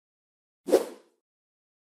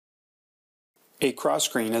A cross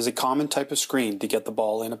screen is a common type of screen to get the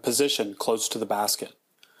ball in a position close to the basket.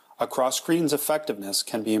 A cross screen's effectiveness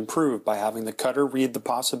can be improved by having the cutter read the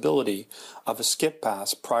possibility of a skip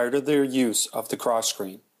pass prior to their use of the cross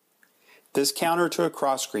screen. This counter to a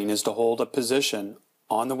cross screen is to hold a position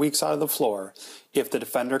on the weak side of the floor if the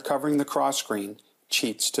defender covering the cross screen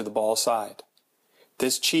cheats to the ball side.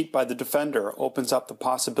 This cheat by the defender opens up the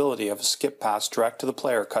possibility of a skip pass direct to the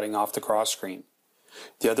player cutting off the cross screen.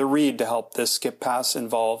 The other read to help this skip pass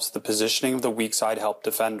involves the positioning of the weak side help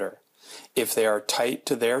defender. If they are tight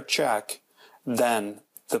to their check, then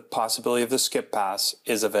the possibility of the skip pass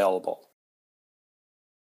is available.